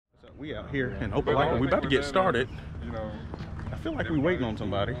We out here in Opelika. We about to get started. I feel like we waiting on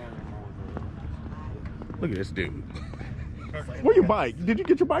somebody. Look at this dude. Where your bike? Did you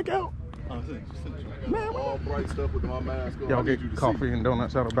get your bike out? Man, all bright stuff with my mask on. Y'all get coffee and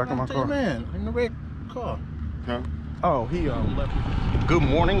donuts out of the back of my car? Man, in the red car. Huh? Oh, he left. Good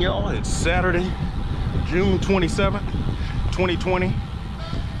morning, y'all. It's Saturday, June 27th, 2020.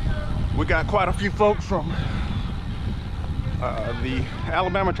 We got quite a few folks from the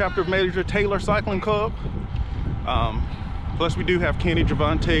Alabama chapter of Major Taylor Cycling Club. Plus we do have Kenny,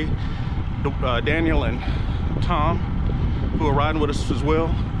 Javante, Daniel, and Tom, who are riding with us as well.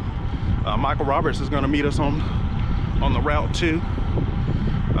 Michael Roberts is going to meet us on the route too.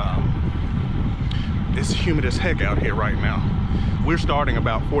 It's humid as heck out here right now. We're starting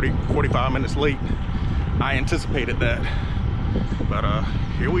about 45 minutes late. I anticipated that, but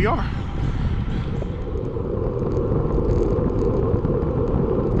here we are.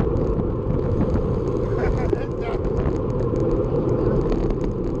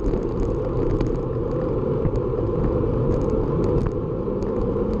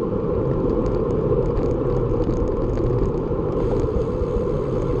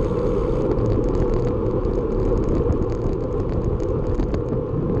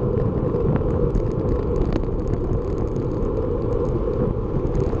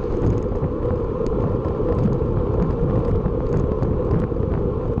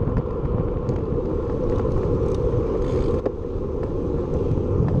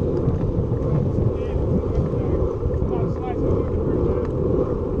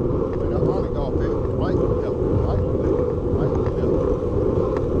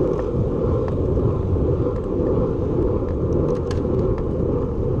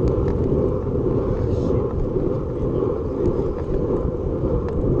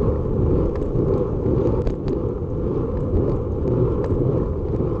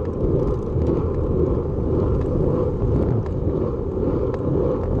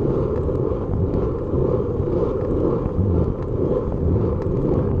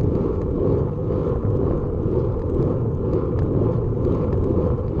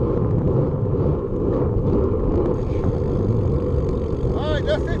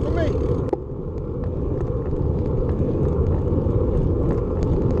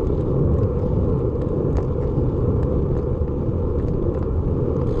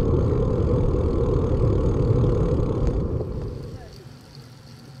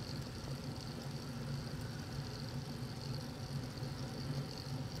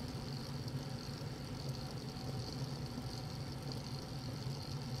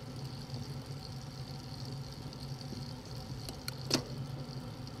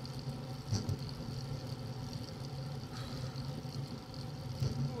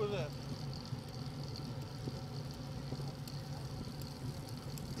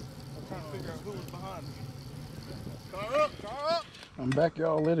 I'm back,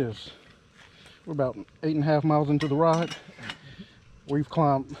 y'all. We're about 8.5 miles into the ride. We've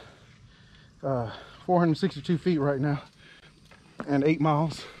climbed 462 feet right now and 8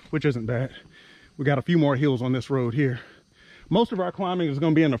 miles, which isn't bad. We got a few more hills on this road here. Most of our climbing is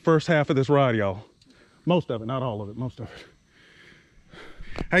going to be in the first half of this ride, y'all. Most of it, not all of it, most of it.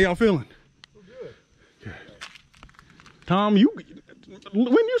 How y'all feeling? Good. Good. Tom, when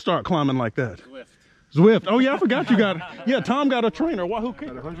you start climbing like that? Zwift. Oh yeah, I forgot you got. Yeah, Tom got a trainer. Who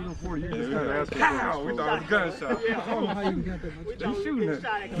came? At 140, you just got to ask. How? We thought it was a gunshot. I don't know how you got that much. They shooting it.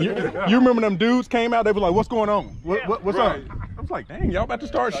 You remember them dudes came out? They were like, "What's going on? What's up?" I was like, "Dang, y'all about to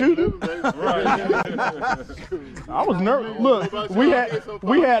start shooting?" I was nervous. Look,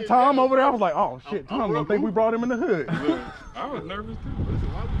 we had Tom over there. I was like, "Oh shit, Tom don't think we brought him in the hood." I was nervous too.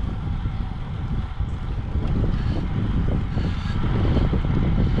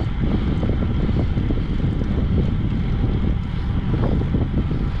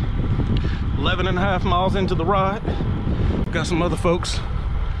 11.5 miles into the ride. Got some other folks.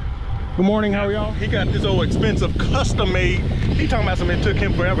 Good morning, how are y'all? He got this old expensive custom made. He talking about something. It took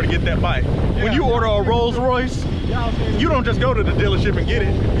him forever to get that bike. When you order a Rolls Royce, you don't just go to the dealership and get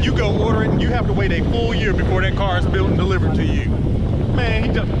it. You go order it and you have to wait a full year before that car is built and delivered to you. Man,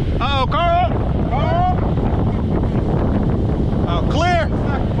 he just, oh, Carl! Oh, clear?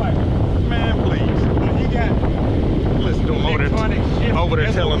 Man, please. He got, listen to him over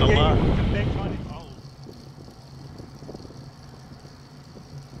there telling a lie.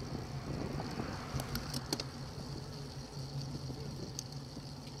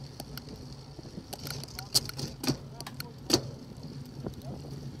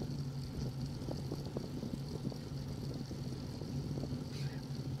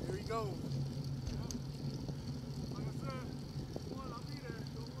 go. Like I said, I'll be there.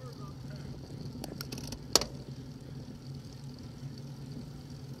 Don't worry about it.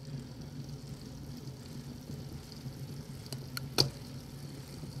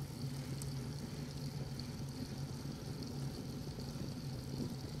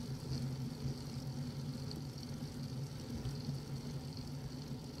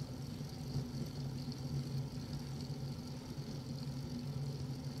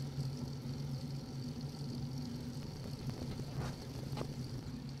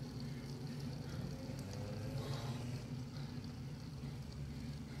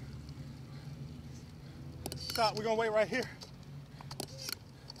 stop. We're gonna wait right here.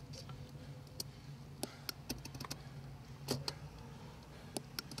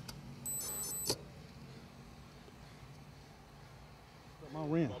 My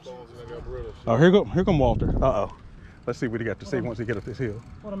rims. Oh, here come Walter. Uh-oh. Let's see what he got to say once he get up this hill.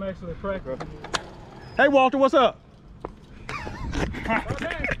 What I'm actually practicing. Hey, Walter, what's up?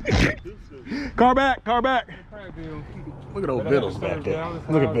 Car back, car back. Look at old Biddles back there.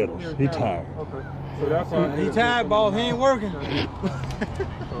 Look at Biddles. He tired. Okay. So that's why He tired, boss. He ain't working.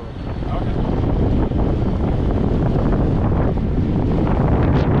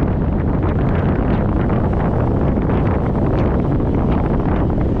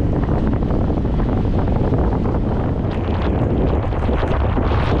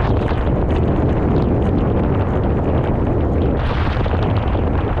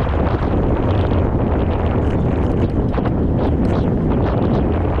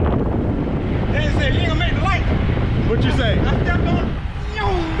 What'd you say?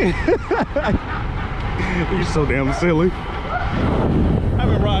 You're so damn silly. I've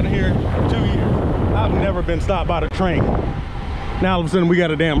been riding here for 2 years. I've never been stopped by the train. Now all of a sudden we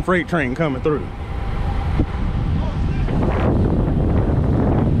got a damn freight train coming through.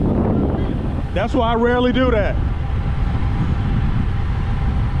 That's why I rarely do that.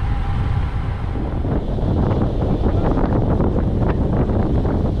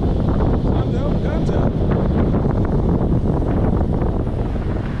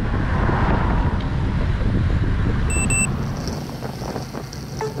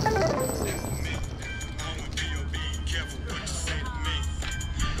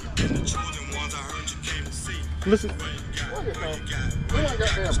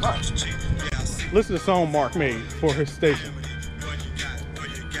 Listen to the song Mark made for his station.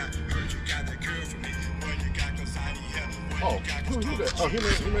 Oh, who that? Oh, he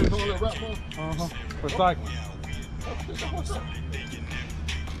made some of that rap, man? Uh-huh. Recycling.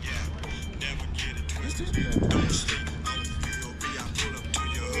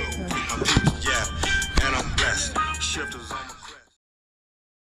 Yeah, and I'm blessed. Shifters on.